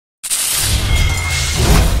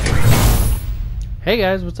Hey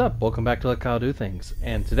guys, what's up? Welcome back to Let Kyle Do Things.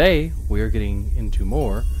 And today we are getting into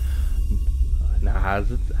more. Now,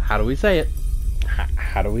 how do we say it?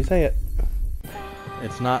 How do we say it?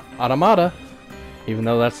 It's not Automata, even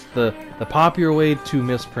though that's the popular way to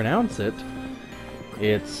mispronounce it.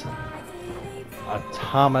 It's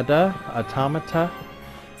Automata.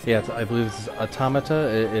 Yeah, I believe it's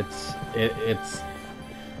Automata. It's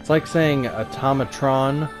like saying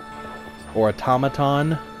automatron or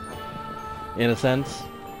automaton in a sense,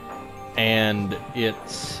 and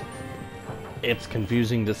it's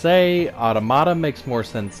confusing to say. Automata makes more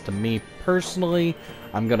sense to me personally.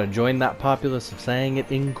 I'm gonna join that populace of saying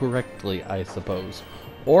it incorrectly, I suppose,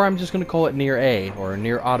 or I'm just gonna call it NieR A or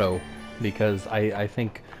NieR Auto, because I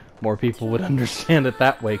think more people would understand it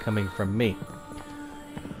that way coming from me.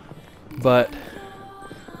 But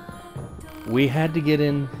we had to get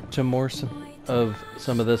into more of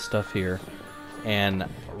some of this stuff here, and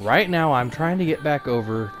right now I'm trying to get back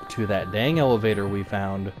over to that dang elevator we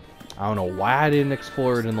found. I don't know why I didn't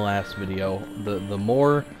explore it in the last video. The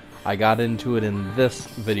more I got into it in this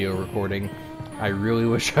video recording, I really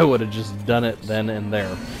wish I would have just done it then and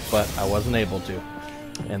there, but I wasn't able to.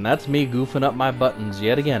 And that's me goofing up my buttons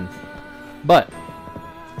yet again. But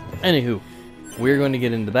anywho, we're going to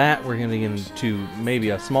get into that. We're going to get into maybe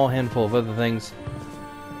a small handful of other things.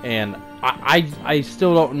 And I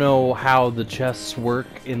still don't know how the chests work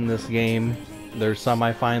in this game. There's some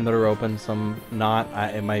I find that are open, some not.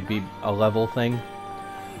 It might be a level thing.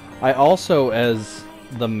 I also, as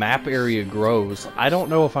the map area grows, I don't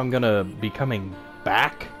know if I'm going to be coming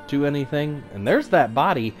back to anything. And there's that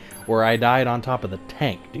body where I died on top of the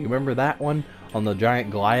tank. Do you remember that one? On the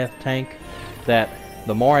giant Goliath tank? That,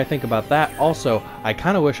 the more I think about that, also, I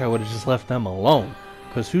kind of wish I would have just left them alone.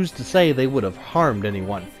 Because who's to say they would have harmed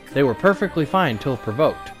anyone? They were perfectly fine till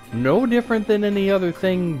provoked. No different than any other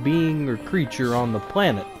thing, being, or creature on the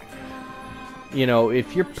planet. You know,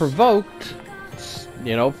 if you're provoked,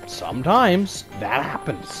 you know, sometimes that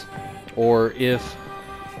happens. Or if,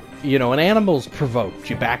 you know, an animal's provoked,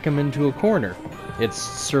 you back them into a corner. It's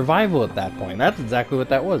survival at that point. That's exactly what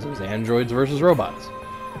that was. It was androids versus robots.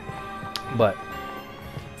 But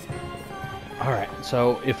alright,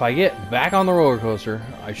 so if I get back on the roller coaster,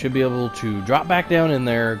 I should be able to drop back down in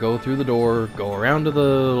there, go through the door, go around to the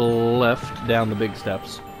left, down the big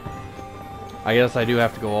steps. I guess I do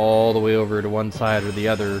have to go all the way over to one side or the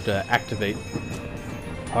other to activate.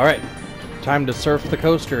 Alright, time to surf the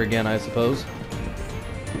coaster again, I suppose.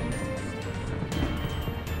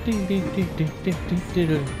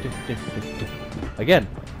 Again,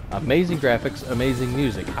 amazing graphics, amazing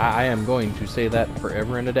music. I am going to say that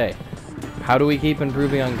forever and a day. How do we keep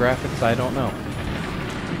improving on graphics? I don't know.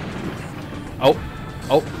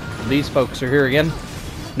 Oh, these folks are here again.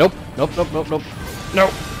 Nope. No,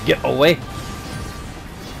 get away.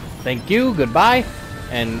 Thank you, goodbye.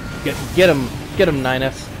 And get him,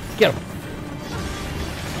 9S. Get him.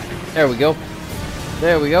 There we go.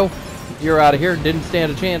 You're out of here, didn't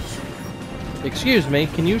stand a chance. Excuse me,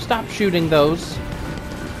 can you stop shooting those?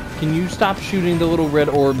 Can you stop shooting the little red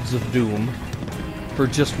orbs of doom for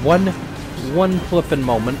just one flippin'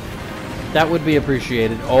 moment? That would be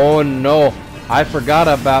appreciated. Oh no, I forgot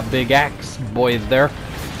about Big Axe Boy there.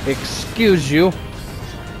 Excuse you.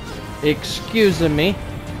 Excuse me.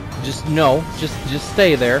 Just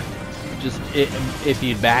stay there. Just if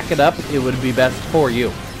you'd back it up, it would be best for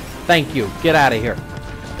you. Thank you. Get out of here.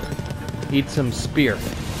 Eat some spear.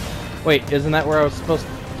 Wait, isn't that where I was supposed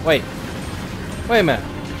to... Wait a minute.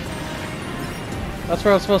 That's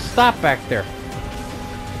where I was supposed to stop back there.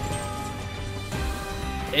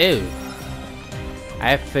 Ew.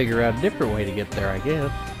 I have to figure out a different way to get there, I guess.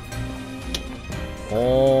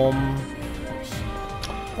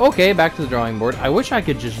 Okay, back to the drawing board. I wish I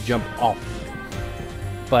could just jump off.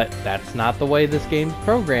 But that's not the way this game's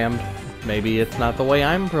programmed. Maybe it's not the way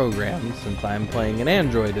I'm programmed, since I'm playing an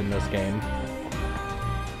android in this game.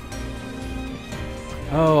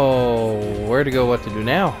 Oh, where to go, what to do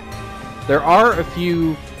now? There are a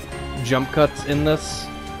few jump cuts in this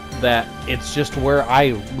that it's just where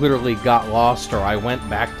I literally got lost, or I went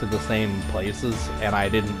back to the same places and I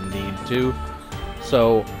didn't need to.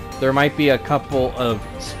 So there might be a couple of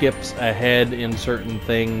skips ahead in certain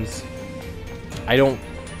things. I don't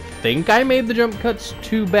think I made the jump cuts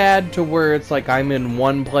too bad to where it's like I'm in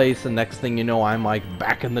one place and next thing you know I'm like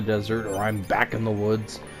back in the desert or I'm back in the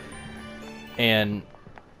woods. And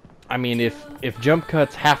I mean, if jump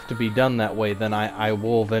cuts have to be done that way, then I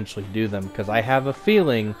will eventually do them, because I have a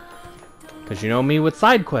feeling, because you know me with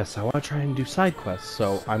side quests, I want to try and do side quests,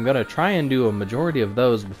 so I'm going to try and do a majority of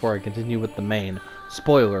those before I continue with the main.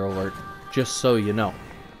 Spoiler alert, just so you know.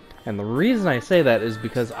 And the reason I say that is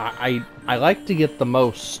because I like to get the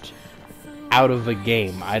most out of a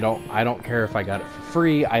game. I don't care if I got it for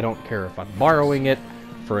free. I don't care if I'm borrowing it.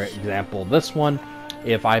 For example, this one,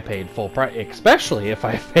 if I paid full price, especially if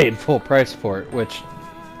I paid full price for it, which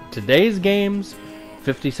today's games,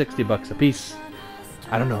 50, 60 bucks a piece.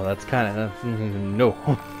 I don't know, that's kind of, no.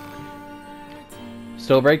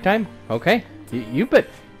 Still break time? Okay.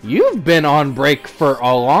 You've been on break for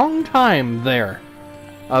a long time there.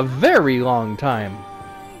 A very long time.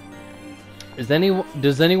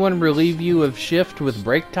 Does anyone relieve you of shift with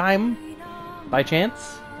break time by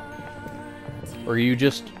chance? Or are you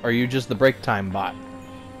just the break time bot?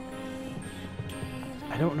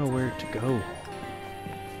 I don't know where to go.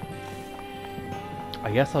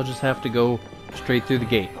 I guess I'll just have to go straight through the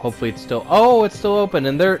gate. Hopefully it's still... Oh, it's still open.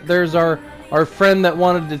 And there's our friend that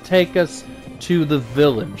wanted to take us to the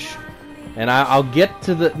village. And I'll get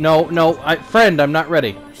to the... Friend, I'm not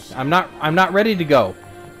ready. I'm not ready to go.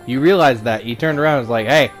 You realize that. You turned around and was like,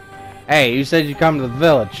 hey, you said you'd come to the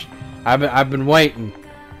village. I've been waiting.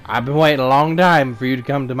 I've been waiting a long time for you to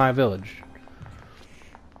come to my village.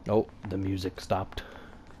 Oh, the music stopped.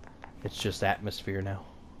 It's just atmosphere now.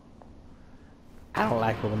 I don't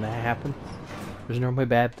like it when that happens. There's normally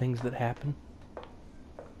bad things that happen.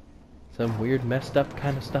 Some weird, messed up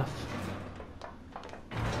kind of stuff.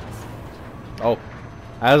 Oh,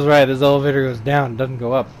 I was right. This elevator goes down, doesn't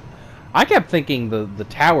go up. I kept thinking the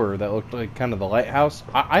tower that looked like kind of the lighthouse.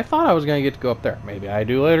 I thought I was going to get to go up there. Maybe I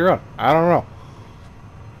do later on. I don't know.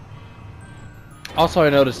 Also, I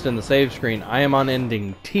noticed in the save screen, I am on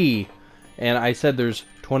ending T, and I said there's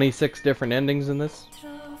 26 different endings in this.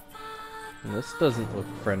 And this doesn't look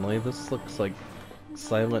friendly. This looks like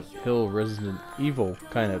Silent Hill Resident Evil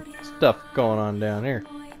kind of stuff going on down here.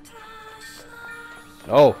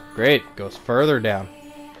 Oh, great. Goes further down.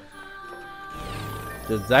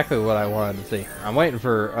 That's exactly what I wanted to see. I'm waiting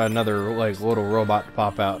for another like little robot to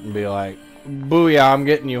pop out and be like, "Booyah, I'm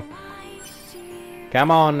getting you. Come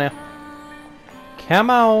on now. Come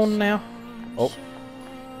on now." Oh.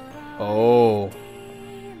 Oh.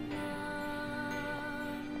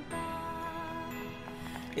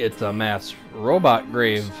 It's a mass robot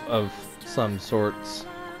grave of some sorts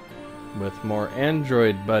with more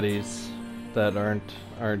android buddies that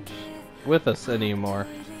aren't with us anymore.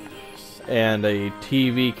 And a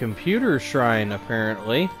TV computer shrine,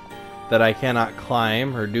 apparently, that I cannot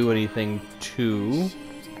climb or do anything to.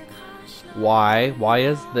 Why? Why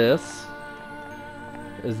is this?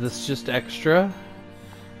 Is this just extra?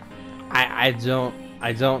 I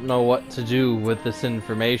don't know what to do with this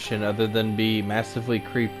information other than be massively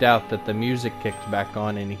creeped out that the music kicked back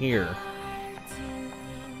on in here.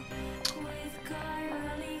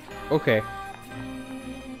 Okay.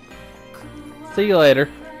 See you later.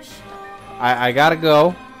 I gotta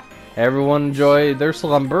go. Everyone enjoy their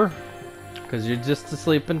slumber, because you're just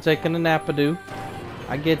asleep and taking a nap-a-doo.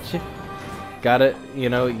 I get you. Gotta, you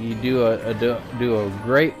know, you do a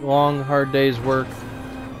great long hard day's work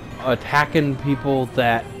attacking people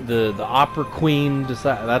that the opera queen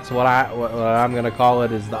decide. That's what I'm gonna call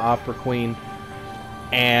it, is the opera queen.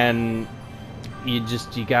 And you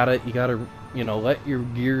gotta you know, let your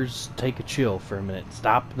gears take a chill for a minute.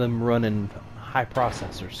 Stop them running high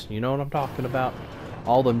processors. You know what I'm talking about?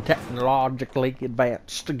 All them technologically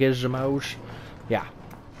advanced gizmos. Yeah,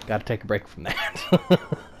 gotta take a break from that.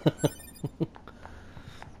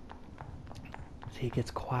 See, it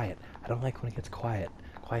gets quiet. I don't like when it gets quiet.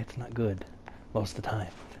 Quiet's not good most of the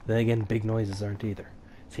time. Then again, big noises aren't either.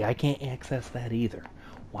 See, I can't access that either.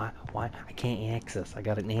 Why? I can't access. I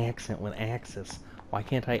got an accent with access. Why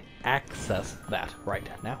can't I access that right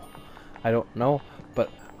now? I don't know, but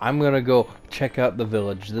I'm gonna go check out the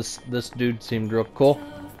village. This dude seemed real cool.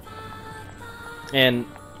 And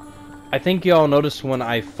I think y'all noticed when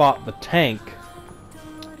I fought the tank,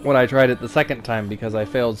 when I tried it the second time, because I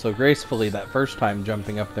failed so gracefully that first time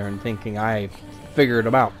jumping up there and thinking I figured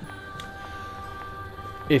him out.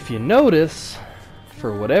 If you notice,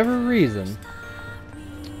 for whatever reason...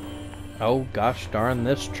 Oh gosh darn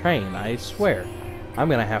this train, I swear. I'm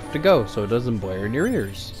gonna have to go so it doesn't blare in your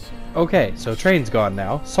ears. Okay, so train's gone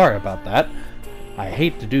now. Sorry about that. I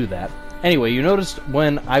hate to do that. Anyway, you noticed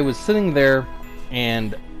when I was sitting there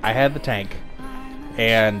and I had the tank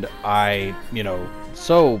and I, you know,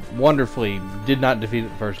 so wonderfully did not defeat it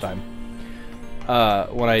the first time.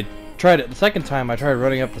 When I tried it the second time, I tried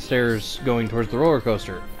running up the stairs going towards the roller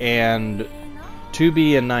coaster, and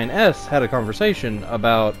 2B and 9S had a conversation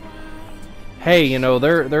about, hey, you know,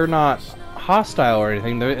 they're not hostile or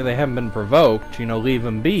anything, they haven't been provoked, you know, leave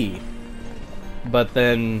them be. But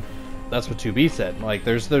then That's what 2B said. Like,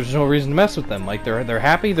 there's no reason to mess with them. Like, they're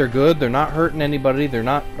happy, they're good, they're not hurting anybody, they're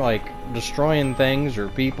not, like, destroying things or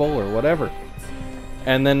people or whatever.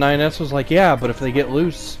 And then 9S was like, yeah, but if they get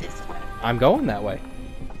loose, I'm going that way.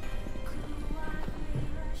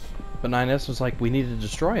 But 9S was like, we need to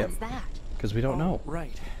destroy him. Because we don't know.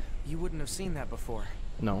 Right. You wouldn't have seen that before.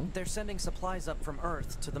 No. They're sending supplies up from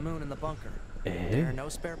Earth to the moon and the bunker. There are no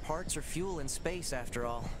spare parts or fuel in space after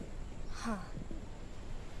all. Huh.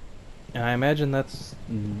 And I imagine that's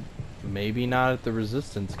maybe not at the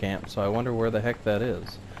resistance camp, so I wonder where the heck that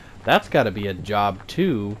is. That's got to be a job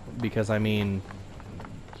too, because I mean,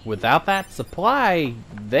 without that supply,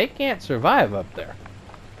 they can't survive up there.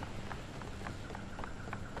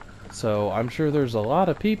 So I'm sure there's a lot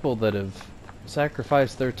of people that have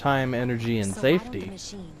sacrificed their time, energy, and safety. Why don't the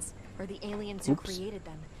machines, or the aliens who created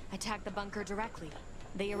them, attack the bunker directly?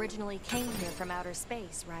 They originally came here from outer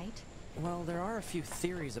space, right? Well, there are a few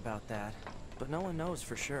theories about that, but no one knows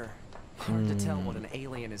for sure. Hard to tell what an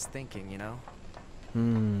alien is thinking, you know?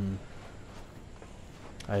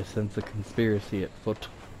 I sense a conspiracy at foot.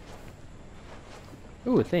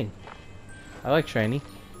 Ooh, a thing. I like shiny.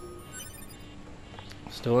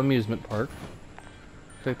 Still amusement park.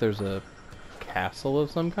 Looks like there's a castle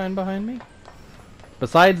of some kind behind me.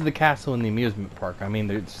 Besides the castle in the amusement park, I mean,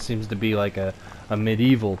 there seems to be like a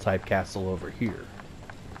medieval type castle over here.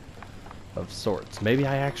 Of sorts. Maybe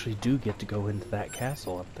I actually do get to go into that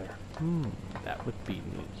castle up there. That would be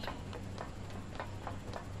neat.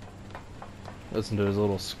 Listen to his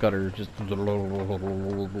little scutter, just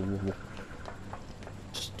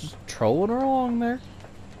trolling her along there.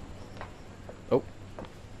 Oh.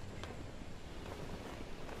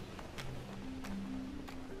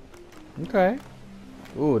 Okay.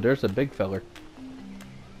 Ooh, there's a big feller.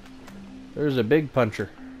 There's a big puncher.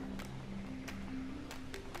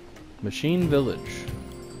 Machine Village.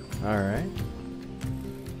 Alright.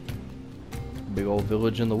 Big old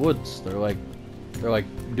village in the woods. They're like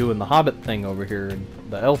doing the Hobbit thing over here, and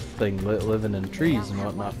the elf thing, living in trees and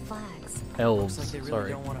whatnot. Elves, Looks like they really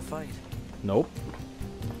sorry. don't want to fight. Nope.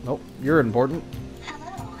 Nope, you're important.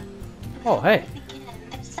 Hello. Oh, hey.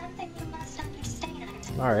 There's something you must understand.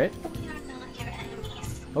 Alright. We are not your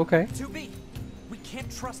enemies. Okay. 2B, we can't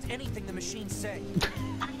trust anything the machines say.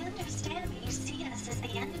 I understand that you see us as the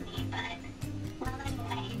enemy, but... Well,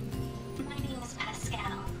 anyway, my name is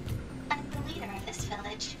Pascal. I'm the leader of this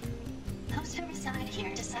village. Those who reside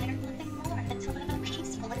here decided nothing more than to live a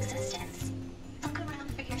peaceful existence. Look around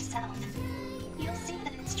for yourself. You'll see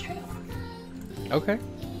that it's true. Okay.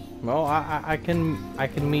 Well, I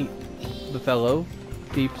can meet the fellow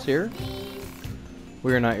peeps here.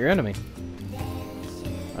 We are not your enemy.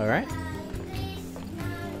 Alright.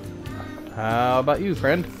 How about you,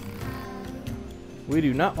 friend? We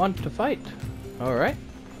do not want to fight. Alright.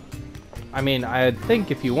 I mean, I think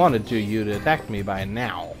if you wanted to, you'd attack me by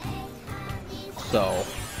now. So...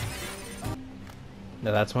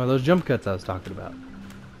 Now that's one of those jump cuts I was talking about.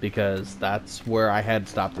 Because that's where I had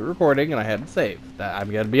stopped the recording and I had to save. I'm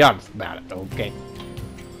gonna be honest about it, okay?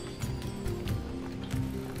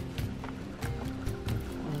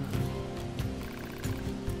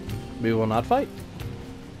 We will not fight.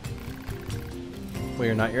 We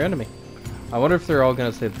are not your enemy. I wonder if they're all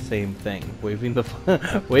gonna say the same thing. Waving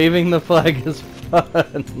the waving the flag is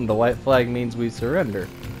fun. The white flag means we surrender.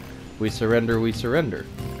 We surrender. We surrender.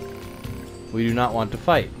 We do not want to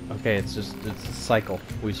fight. Okay, it's a cycle.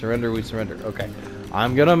 We surrender. We surrender. Okay,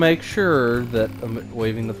 I'm gonna make sure that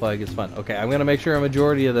waving the flag is fun. Okay, I'm gonna make sure a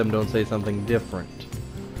majority of them don't say something different.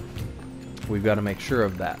 We've got to make sure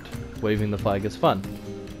of that. Waving the flag is fun.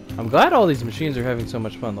 I'm glad all these machines are having so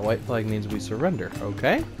much fun. The white flag means we surrender.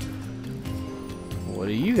 Okay. What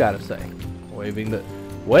do you got to say?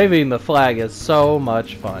 Waving the flag is so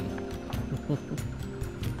much fun.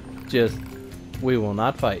 Just, we will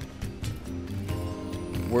not fight.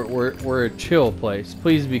 We're a chill place.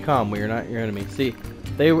 Please be calm. We are not your enemy. See,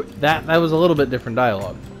 that was a little bit different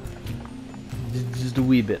dialogue. Just a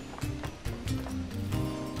wee bit.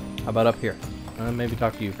 How about up here? Maybe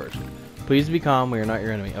talk to you first. Please be calm. We are not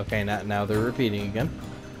your enemy. Okay, now they're repeating again.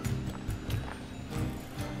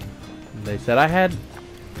 They said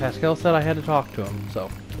Pascal said I had to talk to him. So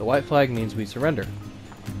the white flag means we surrender.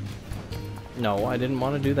 No, I didn't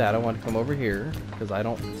want to do that. I want to come over here because I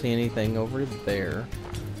don't see anything over there.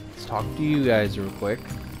 Let's talk to you guys real quick.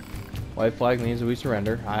 White flag means we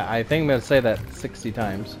surrender. I think I'm going to say that 60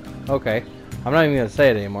 times. Okay. I'm not even going to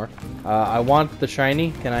say it anymore. I want the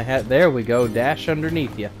shiny. Can I have... There we go. Dash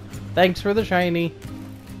underneath you. Thanks for the shiny.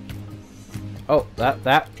 Oh,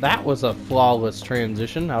 that was a flawless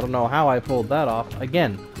transition. I don't know how I pulled that off.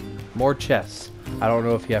 Again, more chests. I don't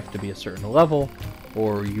know if you have to be a certain level,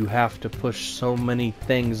 or you have to push so many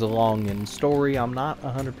things along in story. I'm not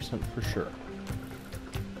 100% for sure.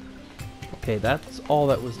 Okay, that's all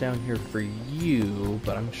that was down here for you,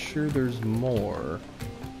 but I'm sure there's more.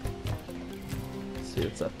 Let's see,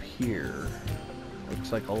 it's up here.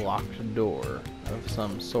 Looks like a locked door of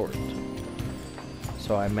some sort.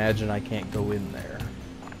 So I imagine I can't go in there.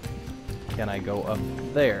 Can I go up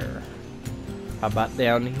there? How about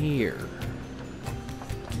down here?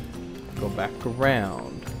 Go back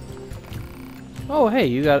around. Oh, hey,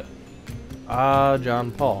 you got...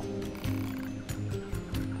 John Paul.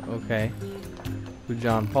 Okay. Who's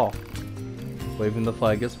John Paul? Waving the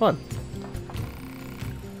flag is fun.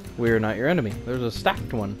 We are not your enemy. There's a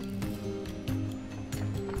stacked one.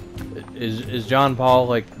 Is John Paul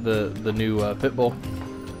like the new Pitbull?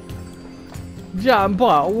 John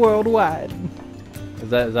Paul worldwide. Is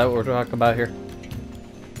that what we're talking about here?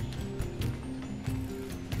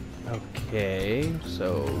 Okay,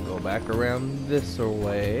 so go back around this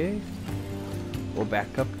way. Go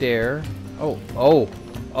back up there. Oh!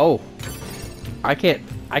 I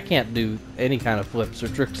can't do any kind of flips or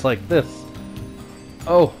tricks like this.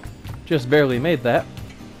 Oh, just barely made that.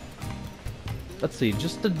 Let's see,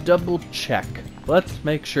 just to double check. Let's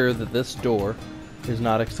make sure that this door is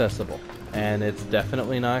not accessible. And it's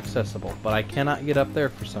definitely not accessible, but I cannot get up there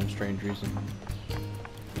for some strange reason.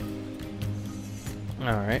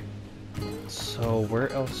 Alright. So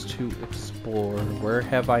where else to explore? Where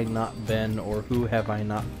have I not been, or who have I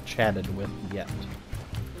not chatted with yet?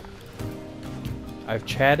 I've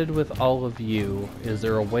chatted with all of you. Is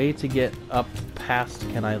there a way to get up past?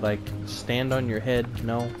 Can I like stand on your head?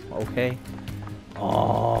 No? Okay.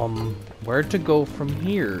 Where to go from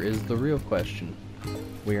here is the real question.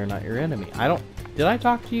 We are not your enemy. Did I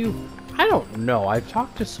talk to you? I don't know. I've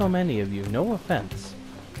talked to so many of you. No offense.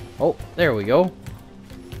 Oh, there we go.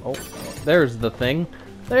 Oh, there's the thing.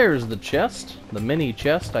 There's the chest. The mini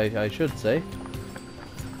chest, I should say.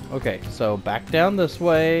 Okay, so back down this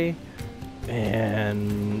way.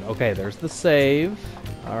 And, okay, there's the save.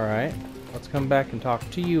 Alright, let's come back and talk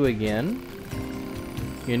to you again.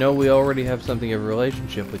 You know, we already have something of a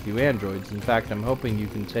relationship with you androids. In fact, I'm hoping you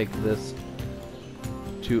can take this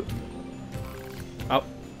to... Oh,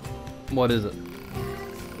 what is it?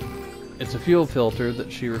 It's a fuel filter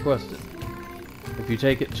that she requested. If you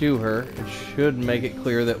take it to her, it should make it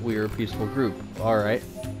clear that we are a peaceful group. Alright.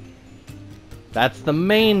 That's the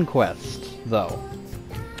main quest, though.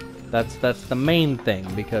 That's the main thing,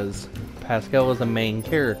 because Pascal is a main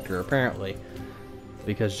character, apparently.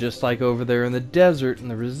 Because just like over there in the desert in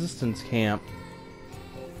the resistance camp,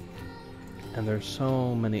 and there's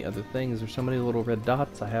so many other things, there's so many little red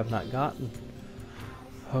dots I have not gotten.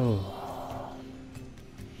 Oh.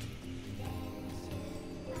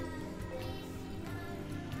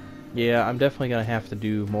 Yeah, I'm definitely going to have to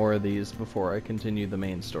do more of these before I continue the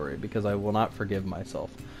main story, because I will not forgive myself.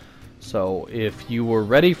 So, if you were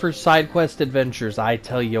ready for side quest adventures, I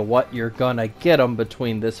tell you what, you're gonna get them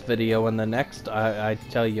between this video and the next. I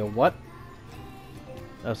tell you what.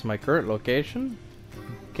 That's my current location.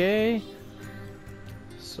 Okay.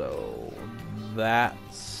 So,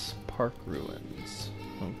 that's Park Ruins.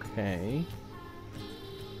 Okay.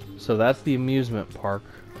 So that's the amusement park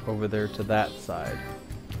over there to that side.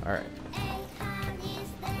 Alright.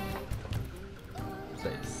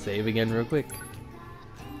 Save again real quick.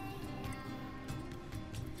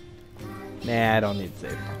 Nah, I don't need to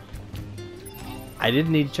save. I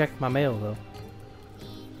didn't need to check my mail, though.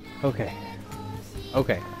 Okay.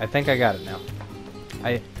 Okay, I think I got it now.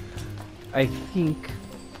 I think,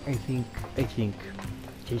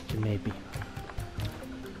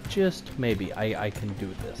 just maybe, I can do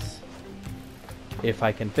this. If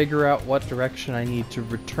I can figure out what direction I need to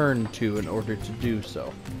return to in order to do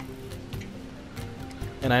so.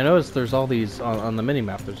 And I noticed there's all these, on the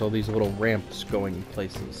minimap, there's all these little ramps going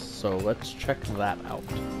places. So let's check that out.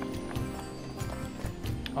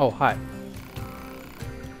 Oh, hi.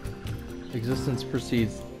 Existence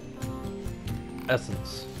precedes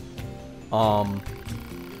essence.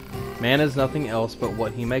 Man is nothing else but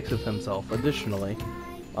what he makes of himself. Additionally,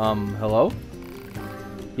 hello?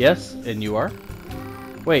 Yes, and you are?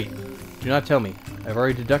 Wait, do not tell me. I've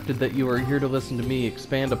already deducted that you are here to listen to me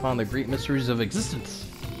expand upon the great mysteries of existence.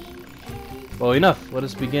 Well, enough. Let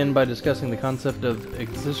us begin by discussing the concept of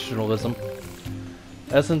existentialism.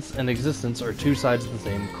 Essence and existence are two sides of the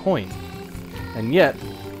same coin. And yet,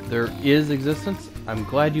 there is existence? I'm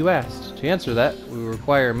glad you asked. To answer that, we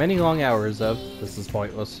require many long hours of... This is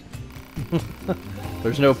pointless.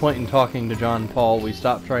 There's no point in talking to John Paul. We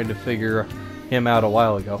stopped trying to figure him out a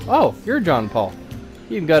while ago. Oh, you're John Paul.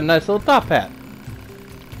 You've got a nice little top hat.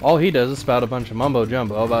 All he does is spout a bunch of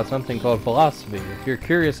mumbo-jumbo about something called philosophy. If you're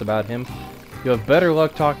curious about him, you'll have better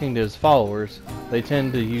luck talking to his followers. They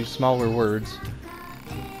tend to use smaller words.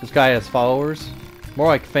 This guy has followers? More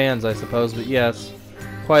like fans, I suppose, but yes,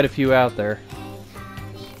 quite a few out there.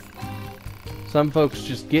 Some folks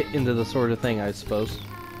just get into the sort of thing, I suppose.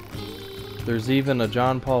 There's even a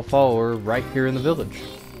John Paul follower right here in the village.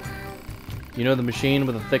 You know the machine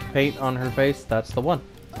with the thick paint on her face? That's the one.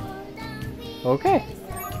 Okay.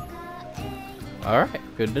 Alright,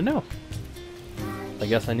 good to know. I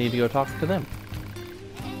guess I need to go talk to them.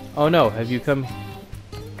 Oh no, have you come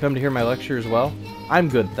to hear my lecture as well? I'm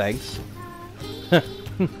good, thanks.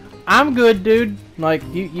 I'm good, dude. Like,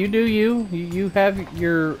 you do you. You have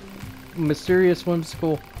your mysterious,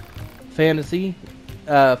 whimsical fantasy,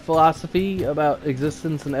 philosophy about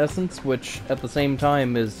existence and essence, which at the same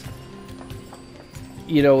time is,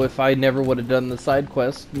 you know, if I never would have done the side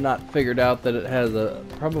quest, not figured out that it has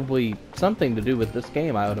probably something to do with this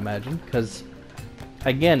game, I would imagine, because,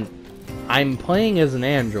 again, I'm playing as an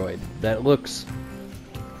android that looks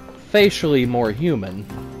facially more human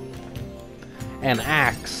and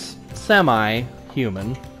acts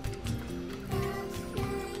semi-human.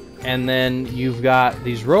 And then you've got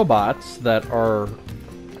these robots that are,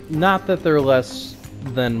 not that they're less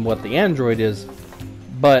than what the android is,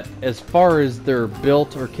 but as far as their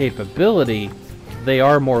built or capability, they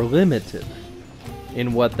are more limited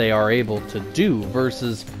in what they are able to do,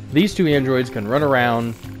 versus these two androids can run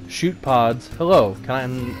around, shoot pods. Hello,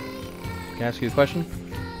 can I ask you a question?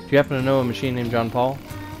 Do you happen to know a machine named John Paul?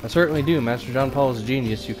 I certainly do. Master John Paul is a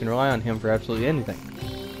genius. You can rely on him for absolutely anything.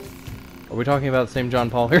 Are we talking about the same John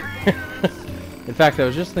Paul here? In fact, I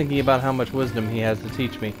was just thinking about how much wisdom he has to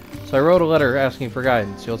teach me. So I wrote a letter asking for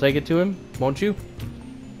guidance. You'll take it to him, won't you?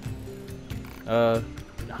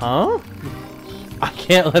 Huh? I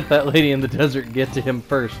can't let that lady in the desert get to him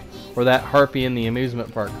first. Or that harpy in the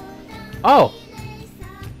amusement park. Oh!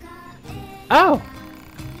 Oh!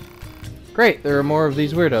 Great, there are more of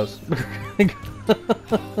these weirdos.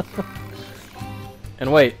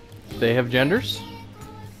 And wait, they have genders?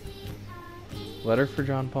 Letter for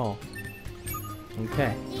John Paul.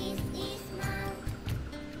 Okay.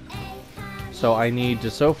 So I need to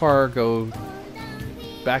so far go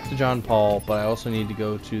back to John Paul, but I also need to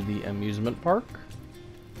go to the amusement park.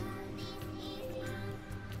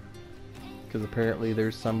 Because apparently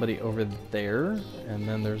there's somebody over there, and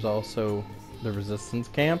then there's also the resistance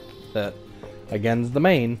camp that, again, is the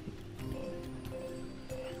main.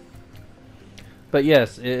 But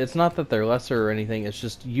yes, it's not that they're lesser or anything, it's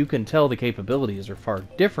just you can tell the capabilities are far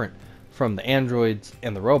different from the androids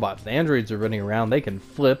and the robots. The androids are running around, they can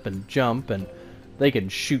flip and jump, and they can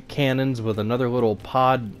shoot cannons with another little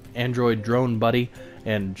pod android drone buddy,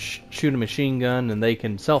 and shoot a machine gun, and they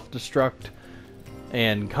can self-destruct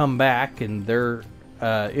and come back, and their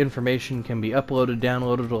information can be uploaded,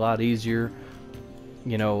 downloaded a lot easier.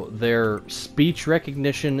 You know, their speech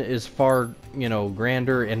recognition is far, you know,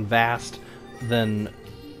 grander and vast than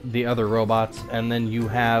the other robots. And then you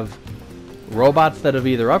have robots that have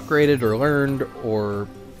either upgraded or learned or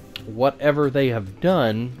whatever they have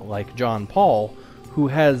done, like John Paul, who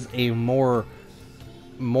has a more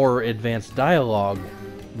advanced dialogue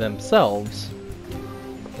themselves.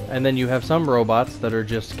 And then you have some robots that are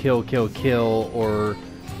just kill, kill, kill, or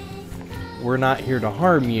we're not here to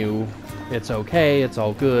harm you, it's okay, it's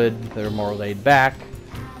all good. They're more laid back.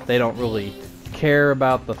 They don't really care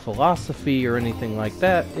about the philosophy or anything like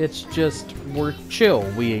that. It's just, we're chill,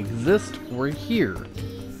 we exist, we're here.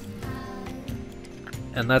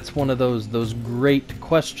 And that's one of those great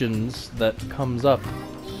questions that comes up.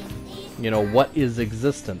 You know, what is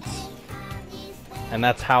existence? And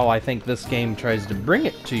that's how I think this game tries to bring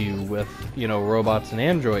it to you with, you know, robots and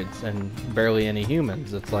androids and barely any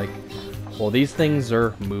humans. It's like, well, these things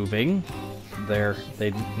are moving.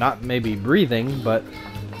 They not maybe breathing, but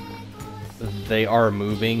they are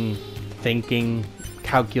moving, thinking,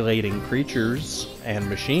 calculating creatures and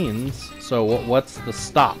machines. So what's the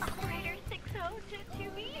stop? Operator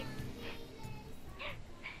 6022B.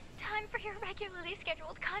 Time for your regularly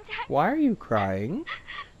scheduled contact. Why are you crying?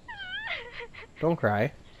 Don't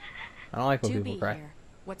cry. I don't like when people cry. Here.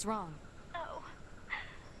 What's wrong? Oh.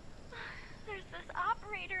 There's this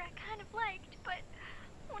operator I kind of liked, but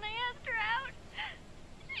when I asked her out,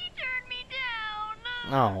 she turned me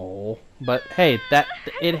down. Oh, but hey,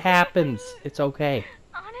 it happens. It's okay.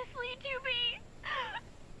 Honestly, 2B,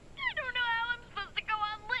 I don't know how I'm supposed to go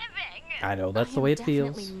on living. I know, that's the way it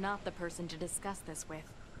feels. Definitely not the person to discuss this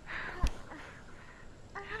with.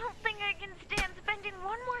 I don't think I can stand spending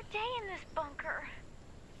one more day in this bunker.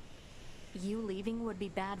 You leaving would be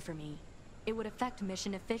bad for me. It would affect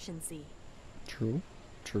mission efficiency. True.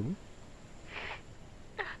 True.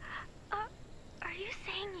 Are you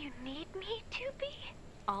saying you need me to be?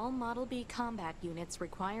 All Model B combat units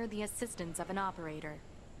require the assistance of an operator.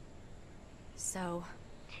 So,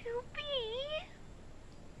 To be?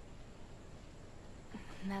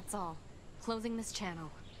 that's all. Closing this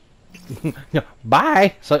channel.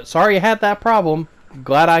 Bye! Sorry you had that problem.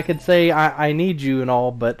 Glad I could say I need you and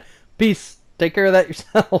all, but peace. Take care of that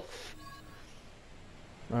yourself.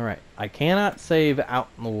 Alright, I cannot save out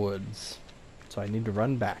in the woods, so I need to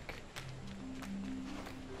run back.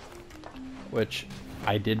 Which,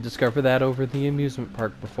 I did discover that over the amusement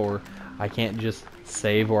park before. I can't just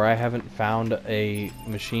save where I haven't found a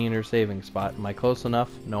machine or saving spot. Am I close enough?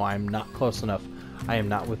 No, I'm not close enough. I am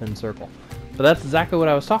not within circle. But that's exactly what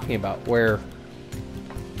I was talking about, where...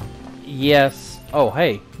 Yes... Oh,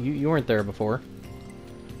 hey, you weren't there before.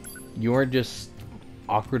 You weren't just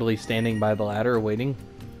awkwardly standing by the ladder waiting.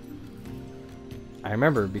 I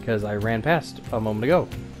remember, because I ran past a moment ago.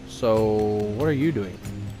 So, what are you doing?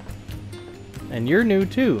 And you're new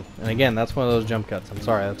too. And again, that's one of those jump cuts. I'm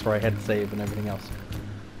sorry, that's where I had to save and everything else.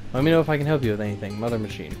 Let me know if I can help you with anything. Mother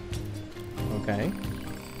machine. Okay.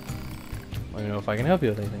 Let me know if I can help you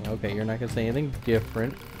with anything. Okay, you're not going to say anything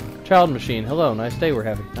different. Child machine. Hello, nice day we're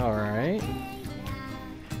having. Alright.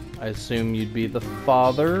 I assume you'd be the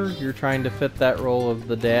father. You're trying to fit that role of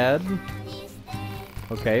the dad.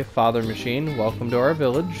 Okay, father machine. Welcome to our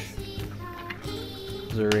village.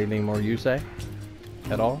 Is there anything more you say?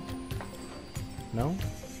 At all? No?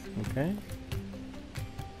 Okay.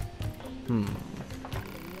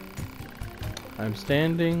 I'm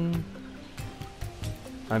standing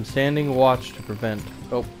watch to prevent...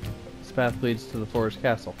 Oh, this path leads to the forest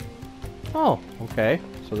castle. Oh, okay.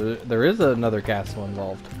 So there is another castle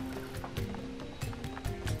involved.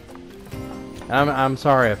 I'm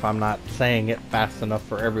sorry if I'm not saying it fast enough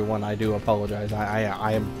for everyone. I do apologize.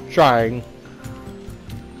 I am trying.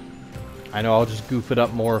 I know I'll just goof it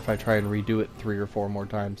up more if I try and redo it 3 or 4 more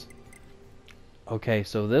times. Okay,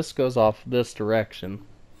 so this goes off this direction.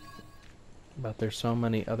 But there's so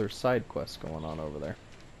many other side quests going on over there.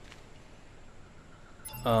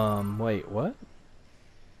 Wait, what?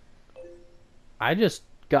 I just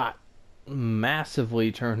got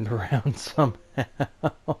massively turned around somehow.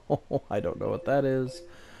 I don't know what that is.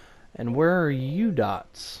 And where are you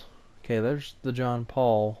dots? Okay, there's the John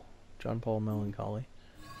Paul Melancholy.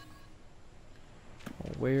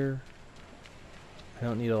 Where? I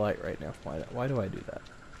don't need a light right now. Why do I do that?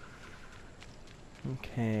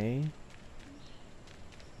 Okay.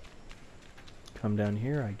 Come down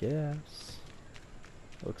here, I guess.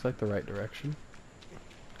 Looks like the right direction.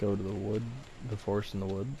 Go to the wood, the forest in the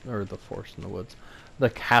wood, or the forest in the woods. The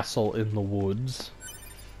castle in the woods.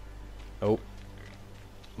 Oh.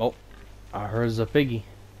 Oh. I heard a piggy.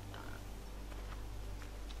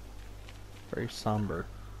 Very somber.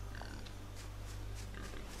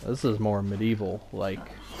 This is more medieval, like.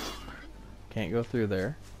 Can't go through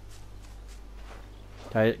there.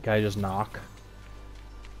 Guy just knock.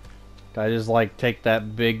 Guy just like take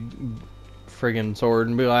that big friggin' sword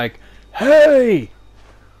and be like, "Hey!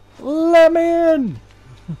 Let me in!"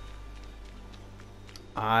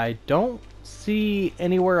 I don't see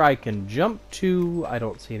anywhere I can jump to. I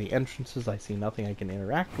don't see any entrances. I see nothing I can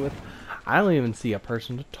interact with. I don't even see a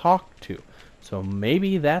person to talk to. So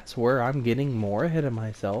maybe that's where I'm getting more ahead of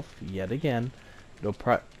myself yet again.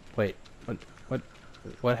 Wait,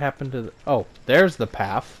 what happened to the... Oh, there's the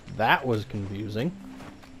path. That was confusing.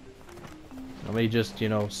 Let me just, you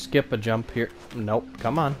know, skip a jump here. Nope,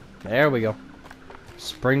 come on. There we go.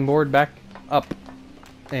 Springboard back up.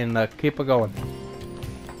 And keep it going.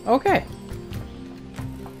 Okay.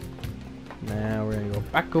 Now we're gonna go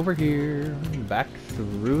back over here. Back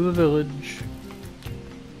through the village.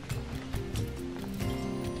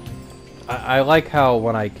 I like how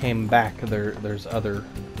when I came back there's other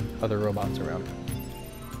robots around.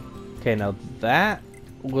 Okay, now that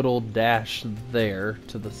little dash there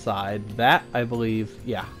to the side, that I believe,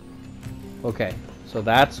 yeah. Okay, so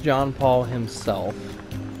that's John Paul himself.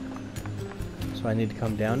 So I need to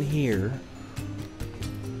come down here.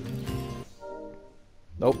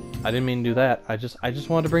 Nope, I didn't mean to do that. I just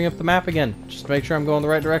wanted to bring up the map again, just to make sure I'm going the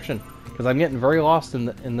right direction, because I'm getting very lost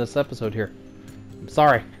in this episode here. I'm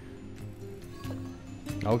sorry.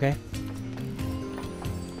 Okay.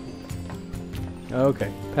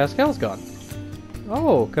 Okay, Pascal's gone.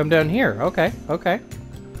 Oh, come down here. Okay, okay.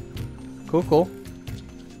 Cool, cool.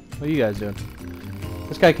 What are you guys doing?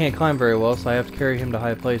 This guy can't climb very well, so I have to carry him to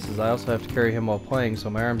high places. I also have to carry him while playing,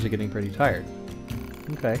 so my arms are getting pretty tired.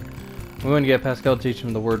 Okay. We want to get Pascal to teach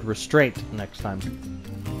him the word restraint next time.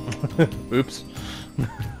 Oops.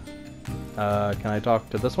 Can I talk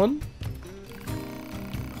to this one?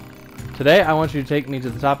 Today, I want you to take me to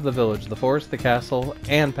the top of the village, the forest, the castle,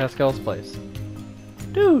 and Pascal's place.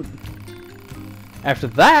 Dude! After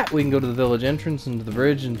that, we can go to the village entrance, and to the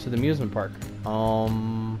bridge, and to the amusement park.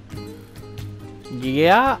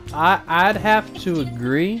 Yeah, I'd have to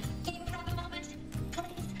agree.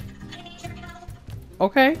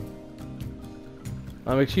 Okay.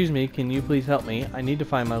 Excuse me, can you please help me? I need to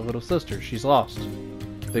find my little sister. She's lost.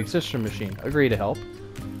 Big sister machine. Agree to help.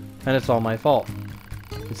 And it's all my fault.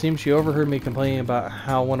 It seems she overheard me complaining about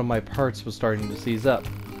how one of my parts was starting to seize up.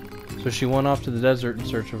 So she went off to the desert in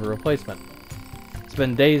search of a replacement. It's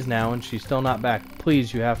been days now and she's still not back.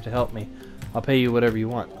 Please, you have to help me. I'll pay you whatever you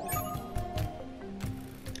want.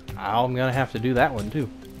 I'm gonna have to do that one too.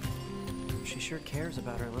 She sure cares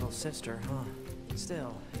about her little sister, huh?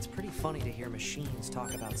 Still, it's pretty funny to hear machines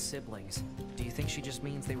talk about siblings. Do you think she just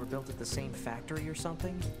means they were built at the same factory or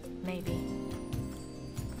something? Maybe.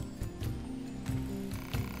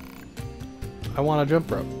 I want a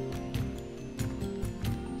jump rope.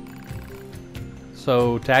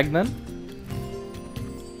 So, tag then?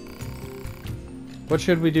 What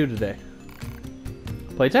should we do today?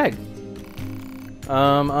 Play tag.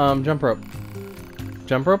 Jump rope.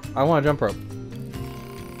 Jump rope? I want a jump rope.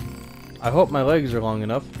 I hope my legs are long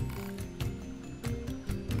enough.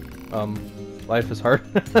 Life is hard.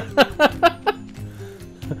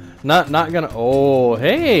 Not gonna. Oh,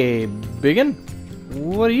 hey, biggin.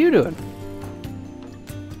 What are you doing?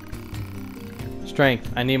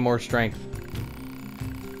 Strength. I need more strength.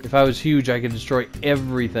 If I was huge, I could destroy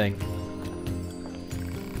everything.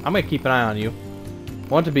 I'm gonna keep an eye on you. I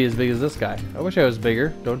want to be as big as this guy. I wish I was bigger,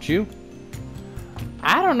 don't you?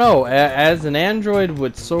 I don't know. As an android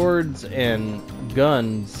with swords and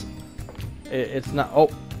guns, it's not. Oh,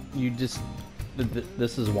 you just.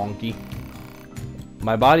 This is wonky.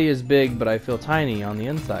 My body is big, but I feel tiny on the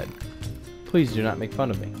inside. Please do not make fun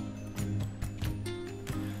of me.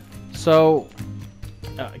 So,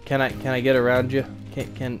 can I get around you?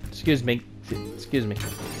 Excuse me. Excuse me.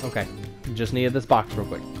 Okay, just needed this box real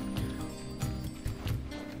quick.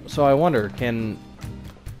 So I wonder, can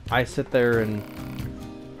I sit there and?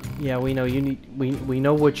 Yeah, we know you need. We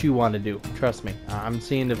know what you want to do. Trust me. I'm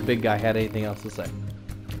seeing if Big Guy had anything else to say.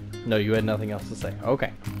 No, you had nothing else to say.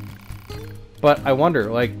 Okay. But I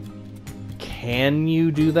wonder, like, can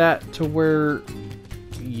you do that to where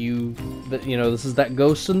you know, this is that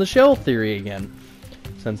ghost in the shell theory again.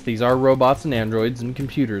 Since these are robots and androids and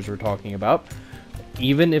computers we're talking about,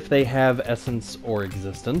 even if they have essence or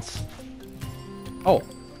existence. Oh.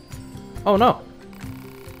 Oh no.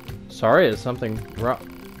 Sorry, is something wrong?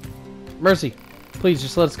 Mercy, please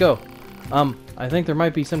just let us go. I think there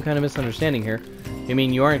might be some kind of misunderstanding here. You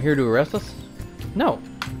mean you aren't here to arrest us? No.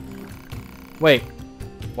 Wait,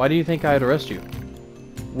 why do you think I'd arrest you?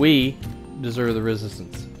 We deserve the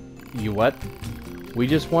resistance. You what? We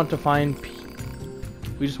just want to find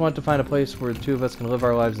a place where the two of us can live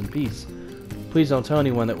our lives in peace. Please don't tell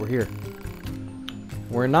anyone that we're here.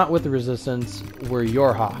 We're not with the resistance, we're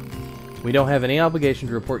Yorha. We don't have any obligation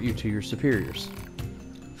to report you to your superiors.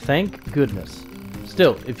 Thank goodness.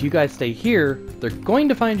 Still, if you guys stay here, they're going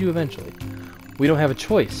to find you eventually. We don't have a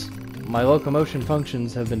choice. My locomotion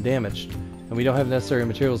functions have been damaged, and we don't have necessary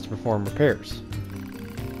materials to perform repairs.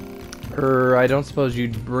 I don't suppose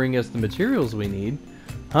you'd bring us the materials we need?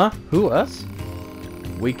 Huh? Who, us?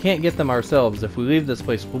 We can't get them ourselves. If we leave this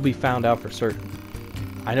place, we'll be found out for certain.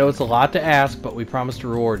 I know it's a lot to ask, but we promise to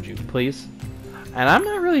reward you. Please? And I'm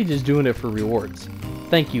not really just doing it for rewards.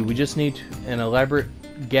 Thank you. We just need an elaborate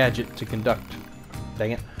gadget to conduct.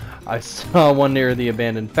 Dang it. I saw one near the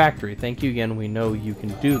abandoned factory. Thank you again. We know you can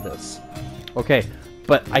do this. Okay,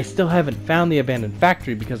 but I still haven't found the abandoned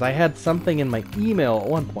factory because I had something in my email at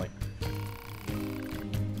one point.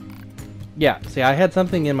 Yeah, see, I had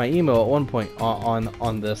something in my email at one point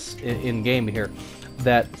on this in-game here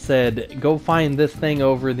that said, go find this thing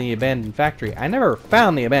over in the abandoned factory. I never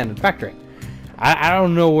found the abandoned factory. I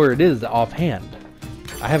don't know where it is offhand.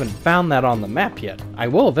 I haven't found that on the map yet. I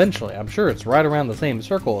will eventually. I'm sure it's right around the same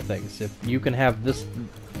circle of things. If you can have this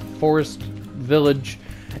forest village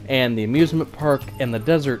and the amusement park and the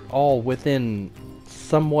desert all within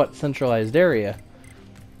somewhat centralized area,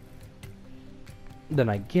 then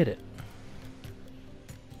I get it.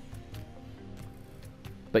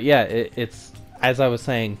 But yeah, it's, as I was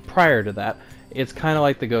saying prior to that, it's kind of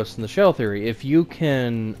like the Ghost in the Shell theory. If you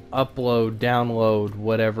can upload, download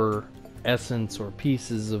whatever essence or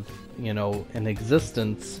pieces of, you know, an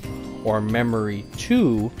existence or memory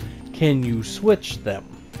to, can you switch them?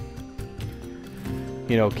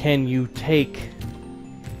 You know, can you take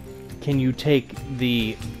can you take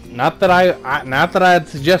the... Not that I'd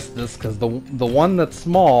suggest this, because the one that's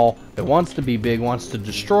small, that wants to be big, wants to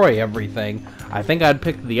destroy everything. I think I'd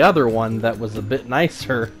pick the other one that was a bit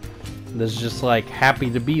nicer, that's just like happy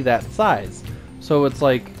to be that size. So it's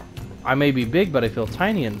like, I may be big, but I feel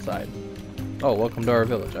tiny inside. Oh, welcome to our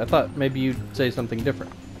village. I thought maybe you'd say something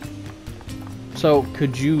different. So,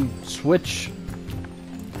 could you switch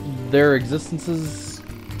their existences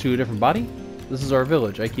to a different body? This is our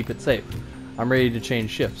village. I keep it safe. I'm ready to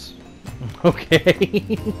change shifts.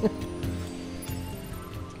 Okay.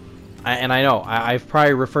 And I know, I've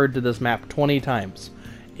probably referred to this map 20 times.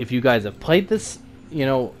 If you guys have played this, you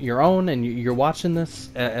know, your own, and you're watching this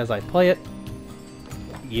as I play it,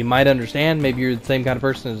 you might understand. Maybe you're the same kind of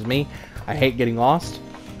person as me. I hate getting lost,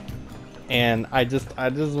 and I just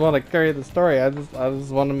want to carry the story. I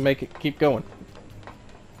just want to make it keep going.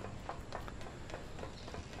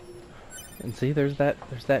 And see, there's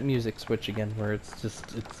that music switch again, where it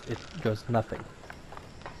goes nothing.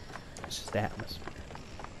 It's just atmosphere.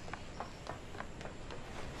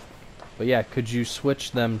 But yeah, could you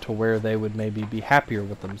switch them to where they would maybe be happier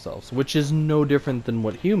with themselves, which is no different than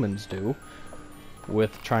what humans do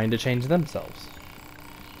with trying to change themselves.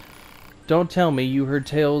 Don't tell me you heard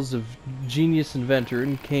tales of genius inventor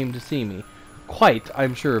and came to see me. Quite,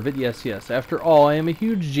 I'm sure of it, yes, yes. After all, I am a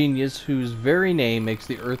huge genius whose very name makes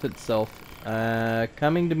the earth itself.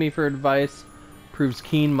 Coming to me for advice proves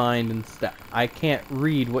keen mind and I can't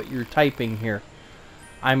read what you're typing here.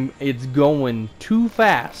 It's going too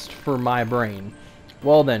fast for my brain.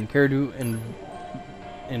 Well then, care to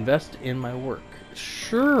invest in my work?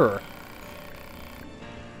 Sure.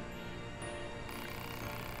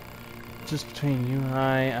 Just between you and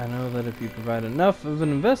I know that if you provide enough of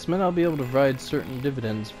an investment, I'll be able to provide certain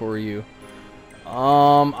dividends for you.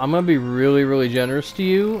 I'm gonna be really, really generous to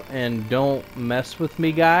you, and don't mess with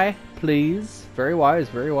me, guy, please. Very wise,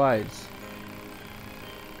 very wise.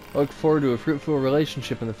 I look forward to a fruitful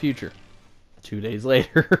relationship in the future. 2 days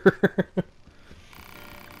later.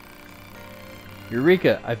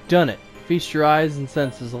 Eureka, I've done it. Feast your eyes and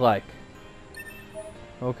senses alike.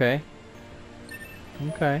 Okay.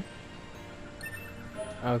 Okay.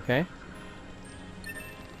 Okay.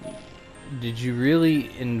 Did you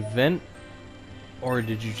really invent, or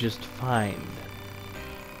did you just find?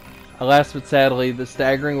 Alas, but sadly, the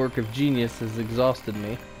staggering work of genius has exhausted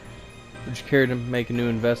me. Would you care to make a new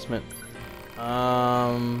investment?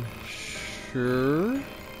 Sure.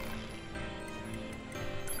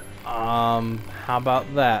 How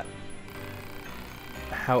about that?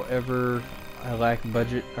 However, I lack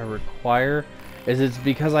budget I require. Is it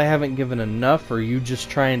because I haven't given enough, or are you just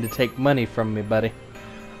trying to take money from me, buddy?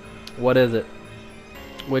 What is it?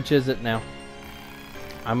 Which is it now?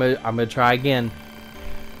 I'm gonna try again.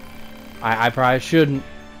 I probably shouldn't,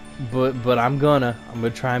 but I'm gonna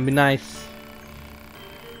try and be nice.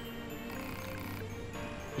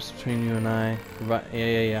 Just between you and I.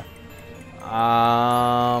 Yeah.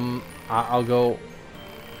 I'll go.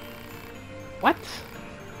 What?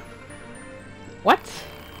 What?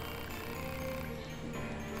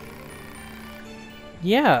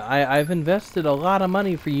 Yeah, I've invested a lot of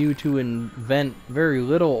money for you to invent very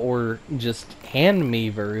little, or just hand me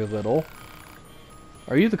very little.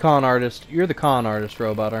 Are you the con artist? You're the con artist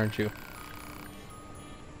robot, aren't you?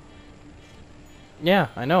 Yeah,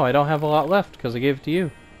 I know. I don't have a lot left because I gave it to you.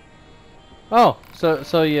 Oh,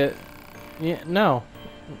 so you... Yeah, no.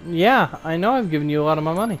 Yeah, I know I've given you a lot of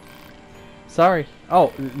my money. Sorry.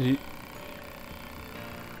 Oh,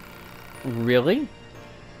 really?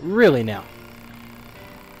 Really now?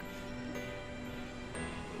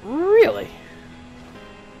 Really?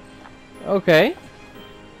 Okay.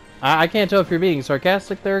 I can't tell if you're being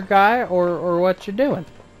sarcastic there, guy, or what you're doing.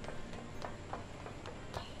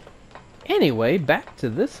 Anyway, back to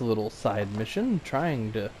this little side mission,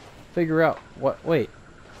 trying to figure out what... Wait.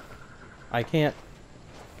 I can't...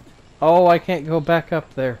 Oh, I can't go back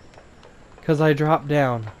up there. 'Cause I dropped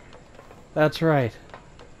down. That's right.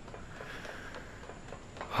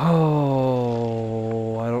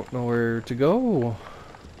 Oh, I don't know where to go.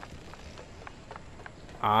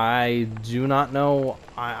 I do not know.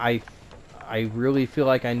 I really feel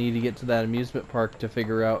like I need to get to that amusement park to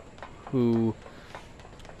figure out who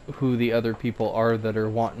the other people are that are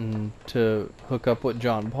wanting to hook up with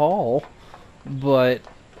John Paul, but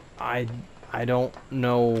I don't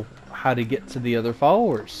know how to get to the other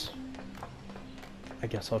followers. I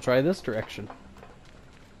guess I'll try this direction.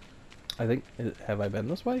 I think, have I been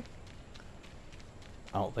this way?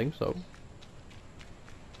 I don't think so.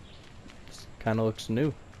 Kind of looks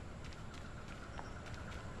new.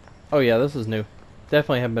 Oh yeah, this is new.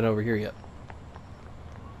 Definitely haven't been over here yet.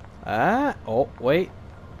 Ah, oh, wait.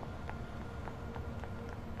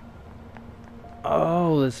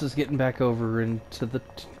 Oh, this is getting back over into the,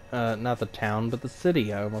 not the town, but the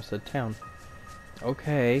city. I almost said town.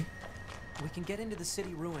 Okay. We can get into the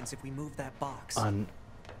city ruins if we move that box.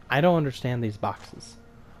 I don't understand these boxes.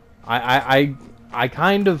 I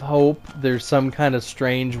kind of hope there's some kind of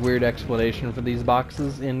strange, weird explanation for these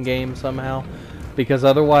boxes in-game somehow. Because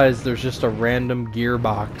otherwise, there's just a random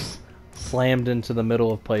gearbox slammed into the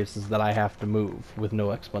middle of places that I have to move with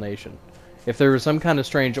no explanation. If there was some kind of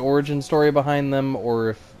strange origin story behind them, or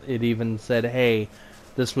if it even said, hey,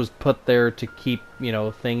 this was put there to keep, you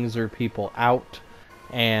know, things or people out,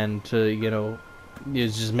 and to, you know,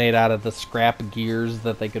 it's just made out of the scrap gears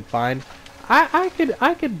that they could find. I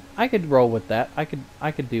could roll with that. I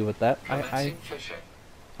could deal with that.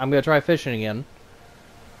 I'm gonna try fishing again.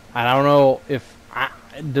 I don't know if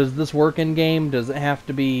does this work in game? Does it have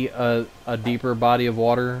to be a deeper body of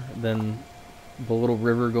water than the little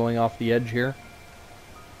river going off the edge here?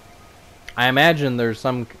 I imagine there's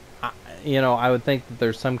some, you know, I would think that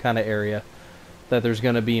there's some kind of area that there's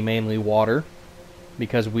going to be mainly water,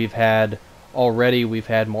 because we've had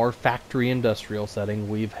more factory industrial setting.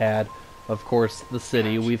 We've had, of course, the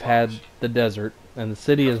city. We've had the desert, and the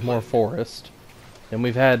city is more forest. And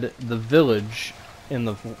we've had the village in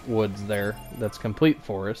the woods there that's complete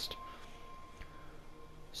forest.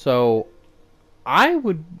 So I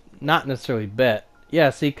would not necessarily bet. Yeah,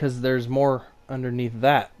 see, because there's more underneath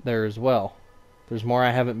that there as well. There's more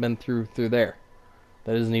I haven't been through there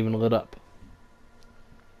that isn't even lit up.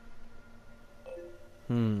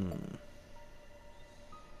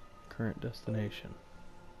 Current destination.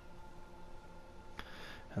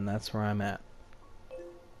 And that's where I'm at.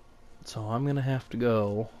 So I'm gonna have to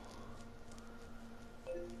go.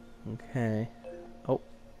 Okay. Oh,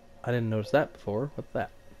 I didn't notice that before. What's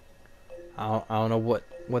that? I don't know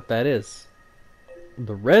what that is.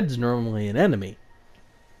 The red's normally an enemy.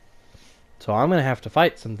 So I'm gonna have to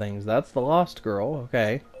fight some things. That's the lost girl.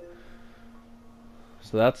 Okay.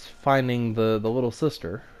 So that's finding the little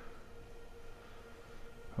sister.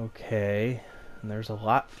 Okay. And there's a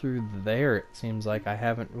lot through there, it seems like I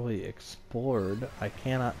haven't really explored. I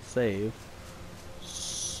cannot save.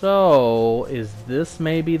 So, is this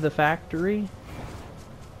maybe the factory?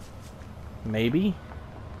 Maybe?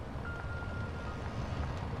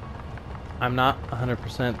 I'm not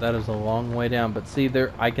 100%. That is a long way down. But see,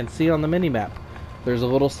 there, I can see on the mini-map, there's a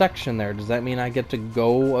little section there. Does that mean I get to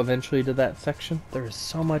go eventually to that section? There is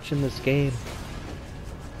so much in this game.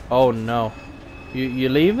 Oh no. You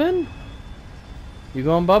leaving? You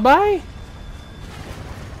going bye-bye?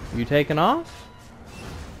 You taking off?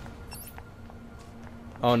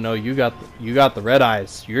 Oh no, you got the red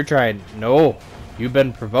eyes. You're trying. No, you've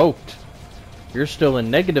been provoked. You're still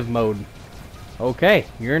in negative mode. Okay,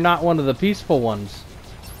 you're not one of the peaceful ones.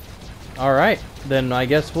 All right, then I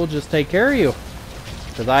guess we'll just take care of you,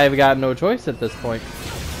 because I have got no choice at this point.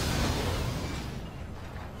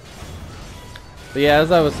 But yeah,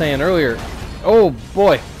 as I was saying earlier, oh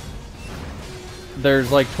boy,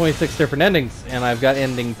 there's like 26 different endings, and I've got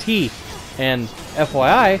ending T. And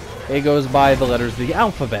FYI, it goes by the letters of the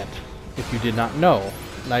alphabet, if you did not know.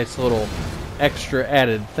 Nice little extra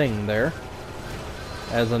added thing there,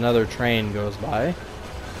 as another train goes by.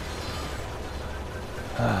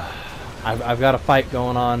 I've got a fight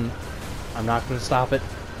going on. I'm not going to stop it.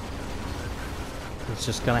 It's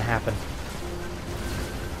just going to happen.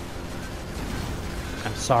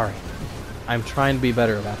 I'm sorry. I'm trying to be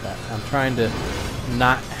better about that. I'm trying to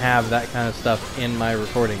not have that kind of stuff in my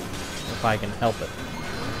recording, if I can help it.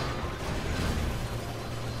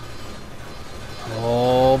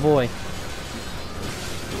 Oh boy.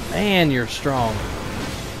 Man, you're strong.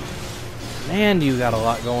 Man, you got a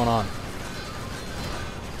lot going on.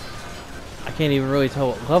 I can't even really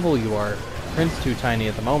tell what level you are. Print's too tiny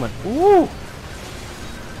at the moment. Ooh!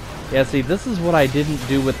 Yeah, see, this is what I didn't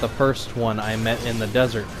do with the first one I met in the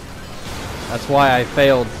desert. That's why I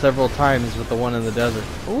failed several times with the one in the desert.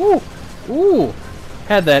 Ooh! Ooh!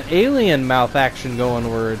 Had that alien mouth action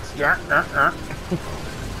going where it's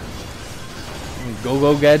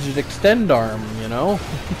Go-Go Gadget Extend Arm, you know?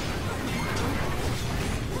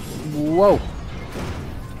 Whoa!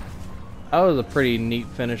 That was a pretty neat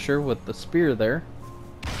finisher with the spear there.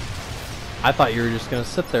 I thought you were just gonna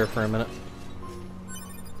sit there for a minute.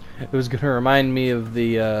 It was gonna remind me of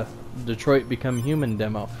the Detroit Become Human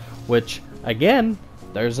demo, which, again,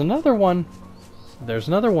 there's another one. There's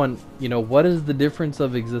another one. You know, what is the difference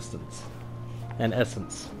of existence and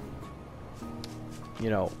essence? You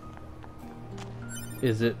know,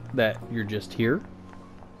 is it that you're just here?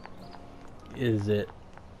 Is it,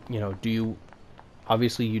 you know, do you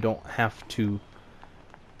obviously you don't have to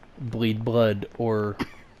bleed blood or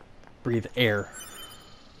breathe air.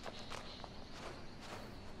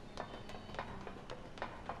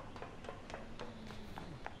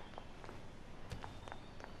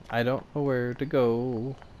 I don't know where to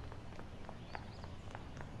go.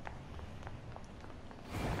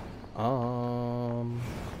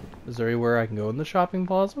 Is there anywhere I can go in the shopping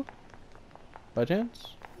plaza? By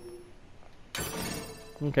chance?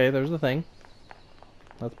 Okay, there's a thing.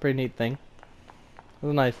 That's a pretty neat thing.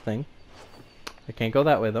 That's a nice thing. I can't go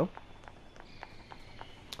that way though.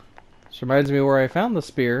 This reminds me where I found the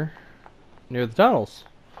spear near the tunnels.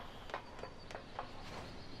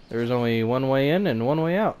 There was only one way in and one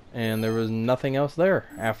way out, and there was nothing else there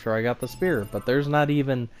after I got the spear. But there's not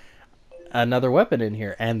even another weapon in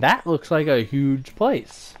here, and that looks like a huge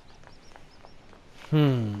place.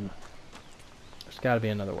 There's got to be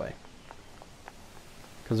another way.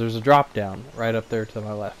 Because there's a drop down right up there to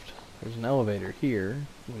my left. There's an elevator here.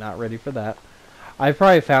 Not ready for that. I've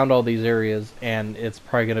probably found all these areas, and it's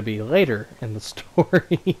probably going to be later in the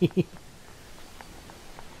story.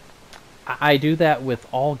 I do that with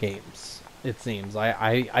all games, it seems.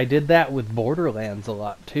 I did that with Borderlands a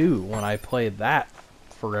lot, too, when I played that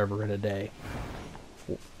forever and a day.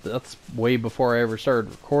 That's way before I ever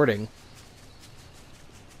started recording.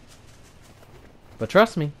 But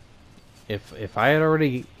trust me, if I had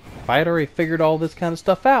already figured all this kind of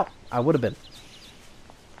stuff out, I would have been.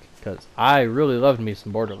 Because I really loved me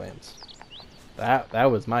some Borderlands.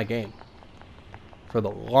 That was my game for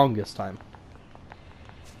the longest time.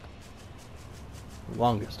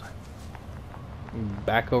 Longest time.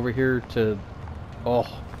 Back over here to...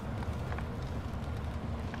 Oh.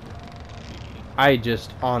 I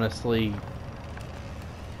just honestly...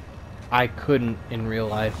 I couldn't in real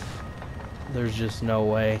life. There's just no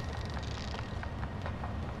way.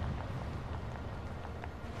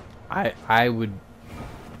 I would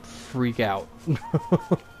freak out.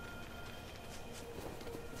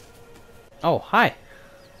 Oh, hi.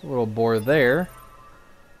 Little boar there.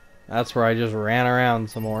 That's where I just ran around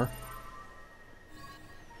some more.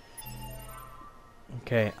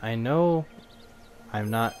 Okay, I know I'm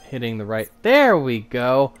not hitting the right... There we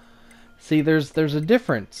go! See, there's a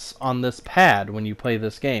difference on this pad when you play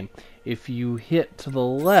this game. If you hit to the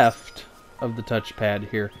left of the touchpad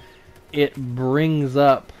here, it brings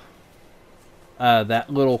up that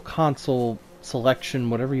little console selection,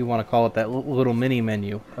 whatever you want to call it, that little mini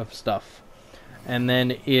menu of stuff. And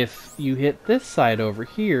then if you hit this side over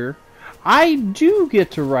here, I do get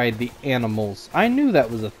to ride the animals. I knew that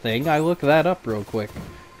was a thing. I looked that up real quick.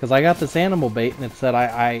 Because I got this animal bait and it said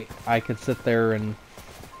I could sit there and,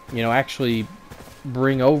 you know, actually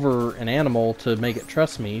bring over an animal to make it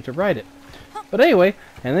trust me to ride it. But anyway,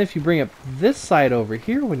 and then if you bring up this side over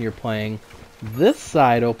here when you're playing, this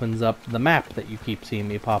side opens up the map that you keep seeing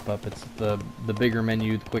me pop up. It's the bigger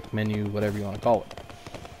menu, the quick menu, whatever you want to call it.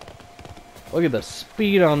 Look at the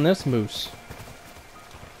speed on this moose.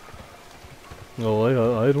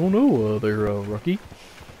 Oh, I don't know there, rookie.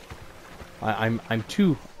 I'm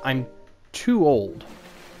too old.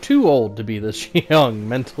 Too old to be this young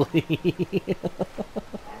mentally.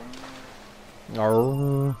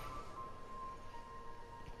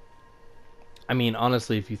 I mean,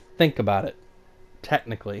 honestly, if you think about it,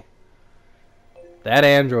 technically, that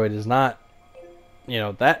android is not, you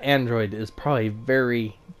know, that android is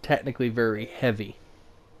probably technically very heavy.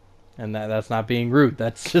 And that's not being rude,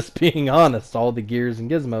 that's just being honest, all the gears and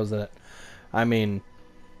gizmos in it. I mean,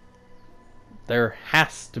 there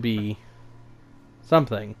has to be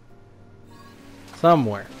something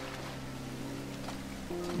somewhere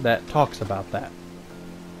that talks about that.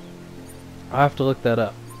 I'll have to look that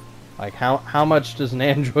up. Like, how much does an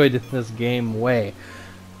android in this game weigh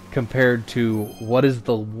compared to what is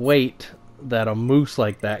the weight that a moose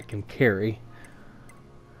like that can carry?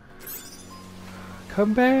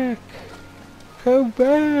 Come back! Come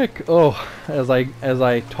back! Oh, as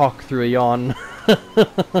I talk through a yawn.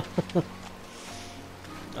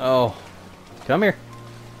 Oh, come here.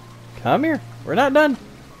 Come here. We're not done.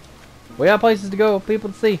 We got places to go, people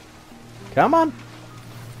to see. Come on.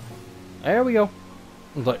 There we go.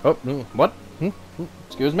 It's like, oh, what?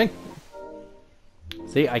 Excuse me.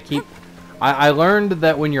 See, I learned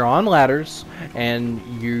that when you're on ladders and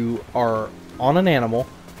you are on an animal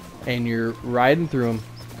and you're riding through them,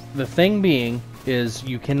 the thing being is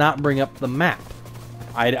you cannot bring up the map.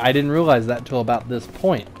 I didn't realize that until about this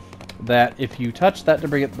point. That if you touch that to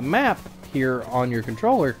bring up the map here on your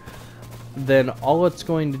controller, then all it's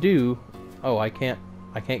going to do... Oh, I can't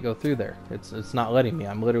go through there. It's not letting me.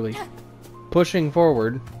 I'm literally pushing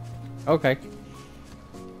forward. Okay.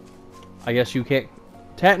 I guess you can't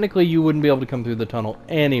technically you wouldn't be able to come through the tunnel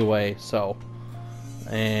anyway, so.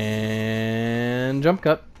 And jump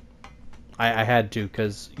cut. I had to,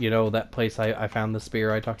 because, you know, that place I found the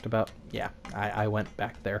spear I talked about? Yeah, I went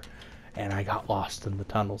back there, and I got lost in the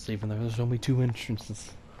tunnels, even though there's only 2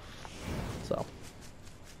 entrances. So.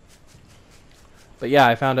 But yeah,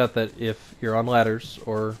 I found out that if you're on ladders,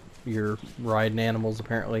 or you're riding animals,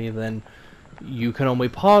 apparently, then you can only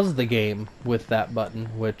pause the game with that button,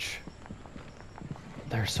 which...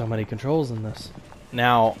 There's so many controls in this.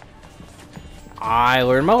 Now, I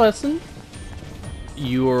learned my lesson.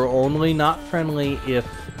 You are only not friendly if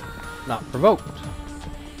not provoked.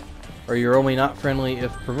 Or you're only not friendly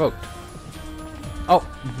if provoked. Oh,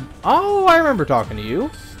 I remember talking to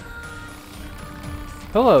you.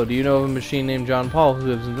 Hello, do you know of a machine named John Paul who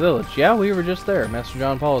lives in the village? Yeah, we were just there. Master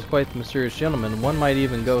John Paul is quite the mysterious gentleman. One might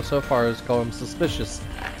even go so far as to call him suspicious.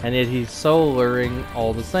 And yet he's so alluring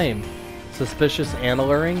all the same. Suspicious and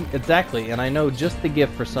alluring? Exactly, and I know just the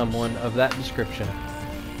gift for someone of that description.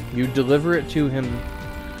 You deliver it to him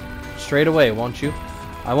straight away, won't you?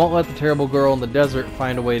 I won't let the terrible girl in the desert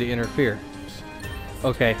find a way to interfere.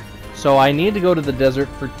 Okay, so I need to go to the desert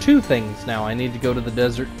for 2 things now. I need to go to the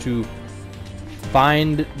desert to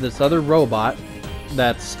find this other robot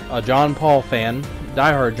that's a John Paul fan,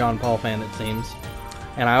 diehard John Paul fan it seems,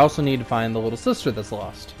 and I also need to find the little sister that's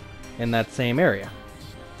lost in that same area.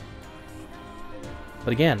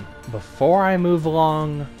 But again, before I move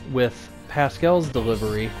along with Pascal's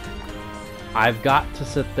delivery, I've got to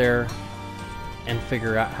sit there and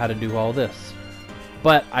figure out how to do all this.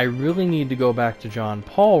 But I really need to go back to John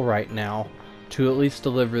Paul right now to at least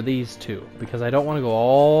deliver these 2, because I don't want to go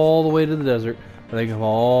all the way to the desert, but I can come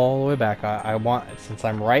all the way back. I want, since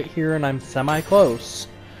I'm right here and I'm semi-close,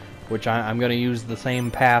 which I'm going to use the same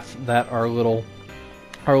path that our little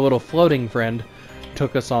floating friend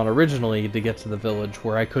took us on originally to get to the village,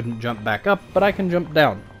 where I couldn't jump back up, but I can jump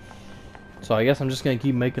down. So I guess I'm just gonna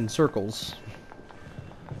keep making circles.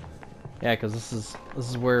 Yeah, because this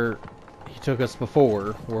is where he took us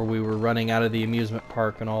before, where we were running out of the amusement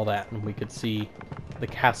park and all that, and we could see the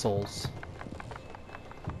castles.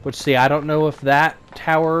 Which, see, I don't know if that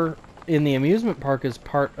tower in the amusement park is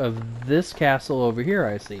part of this castle over here,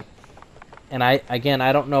 I see. And I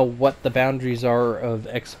don't know what the boundaries are of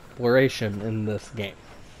exploration in this game.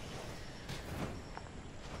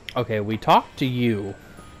 Okay, we talked to you,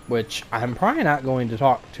 which I'm probably not going to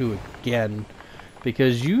talk to again,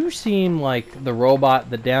 because you seem like the robot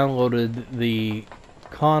that downloaded the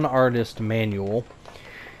con artist manual,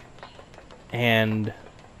 and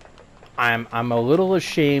I'm a little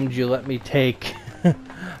ashamed you let me take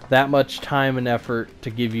that much time and effort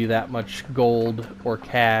to give you that much gold or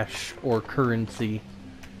cash or currency.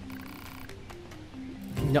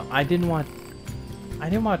 No, I didn't want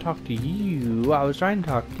to talk to you. I was trying to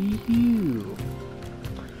talk to you.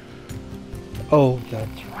 Oh,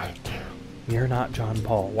 that's right. You're not John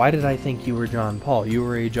Paul. Why did I think you were John Paul? You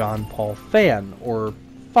were a John Paul fan or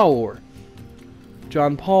follower.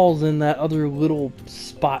 John Paul's in that other little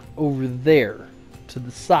spot over there to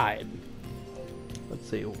the side. Let's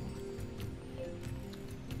see.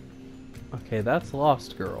 Okay, that's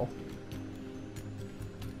Lost Girl.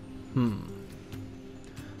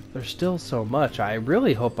 There's still so much. I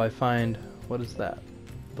really hope I find... What is that?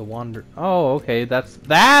 The Wander... Oh, okay. That's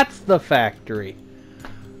the factory.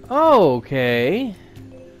 Okay.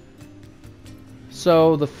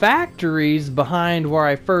 So the factory's behind where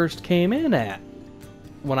I first came in at.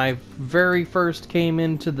 When I very first came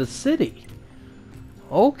into the city.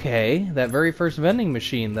 Okay, that very first vending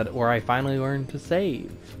machine where I finally learned to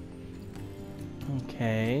save.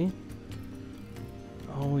 Okay.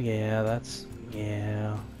 Oh yeah, that's...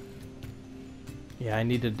 Yeah. Yeah, I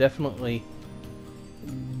need to definitely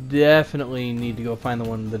need to go find the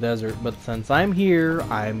one in the desert. But since I'm here,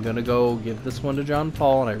 I'm gonna go give this one to John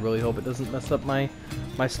Paul, and I really hope it doesn't mess up my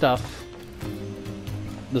stuff.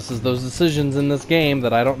 This is those decisions in this game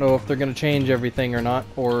that I don't know if they're going to change everything or not,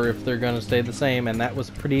 or if they're going to stay the same, and that was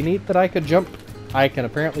pretty neat that I could jump. I can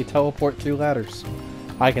apparently teleport through ladders.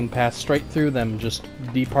 I can pass straight through them, just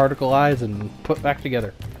departicleize and put back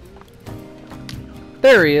together.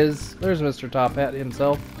 There he is! There's Mr. Top Hat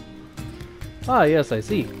himself. Ah, yes, I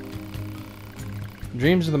see.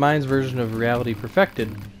 Dreams are the mind's version of reality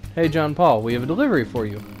perfected. Hey, John Paul, we have a delivery for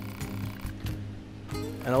you.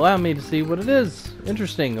 And allow me to see what it is.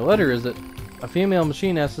 Interesting. A letter, is it? A female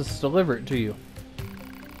machine asked us to deliver it to you.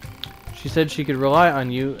 She said she could rely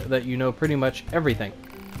on you, that you know pretty much everything.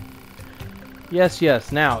 Yes,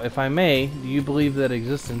 yes. Now, if I may, do you believe that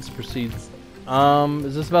existence precedes...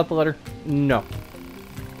 is this about the letter? No.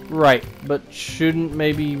 Right, but shouldn't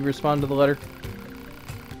maybe respond to the letter?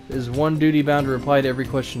 Is one duty bound to reply to every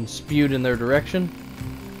question spewed in their direction?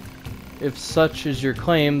 If such is your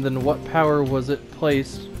claim, then what power was it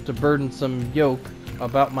placed to burden some yoke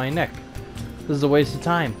about my neck? This is a waste of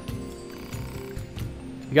time.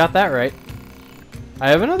 You got that right. I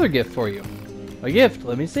have another gift for you. A gift,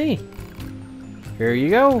 let me see. Here you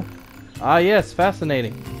go. Ah yes,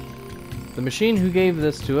 fascinating. The machine who gave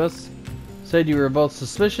this to us said you were both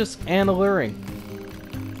suspicious and alluring.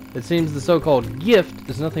 It seems the so-called gift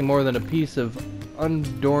is nothing more than a piece of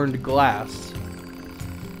unadorned glass.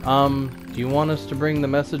 Do you want us to bring the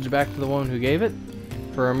message back to the one who gave it?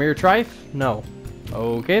 For a mere trife? No.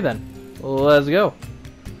 Okay then. Let's go.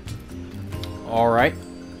 Alright.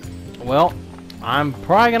 Well, I'm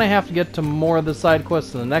probably gonna have to get to more of the side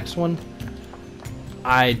quests in the next one.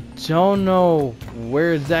 I don't know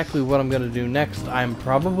where exactly what I'm gonna do next. I'm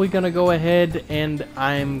probably gonna go ahead and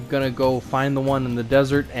I'm gonna go find the one in the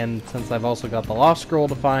desert, and since I've also got the Lost Scroll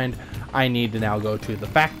to find, I need to now go to the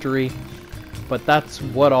factory. But that's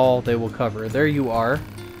what all they will cover. There you are.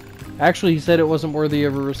 Actually, he said it wasn't worthy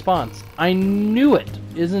of a response. I knew it!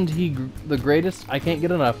 Isn't he the greatest? I can't get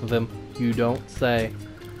enough of him. You don't say.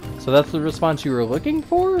 So that's the response you were looking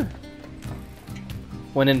for?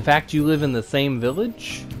 When in fact you live in the same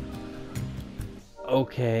village?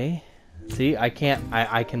 Okay. See, I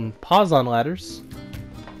can pause on ladders,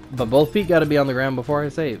 but both feet gotta be on the ground before I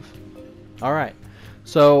save. Alright.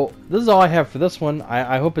 So, this is all I have for this one.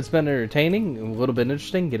 I hope it's been entertaining, a little bit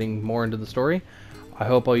interesting, getting more into the story. I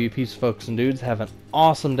hope all you peace folks and dudes have an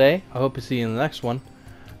awesome day. I hope to see you in the next one.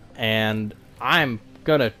 And I'm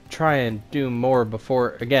gonna try and do more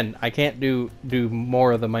before, again, I can't do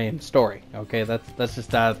more of the main story. Okay, that's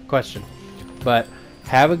just out of the question. But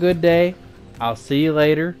have a good day. I'll see you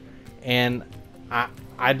later. And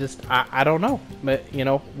I don't know. But, you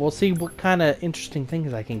know, we'll see what kind of interesting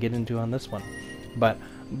things I can get into on this one. But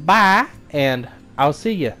bye, and I'll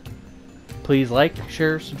see you. Please like,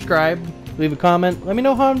 share, subscribe, leave a comment. Let me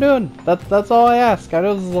know how I'm doing. That's all I ask. I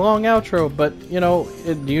know this is a long outro, but you know,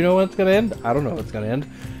 do you know when it's gonna end? I don't know when it's gonna end.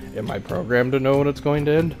 Am I programmed to know when it's going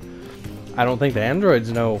to end? I don't think the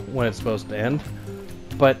androids know when it's supposed to end.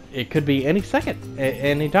 But it could be any second,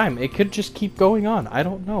 any time. It could just keep going on. I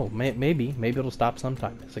don't know. Maybe it'll stop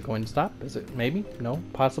sometime. Is it going to stop? Is it maybe? No,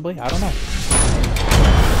 possibly. I don't know.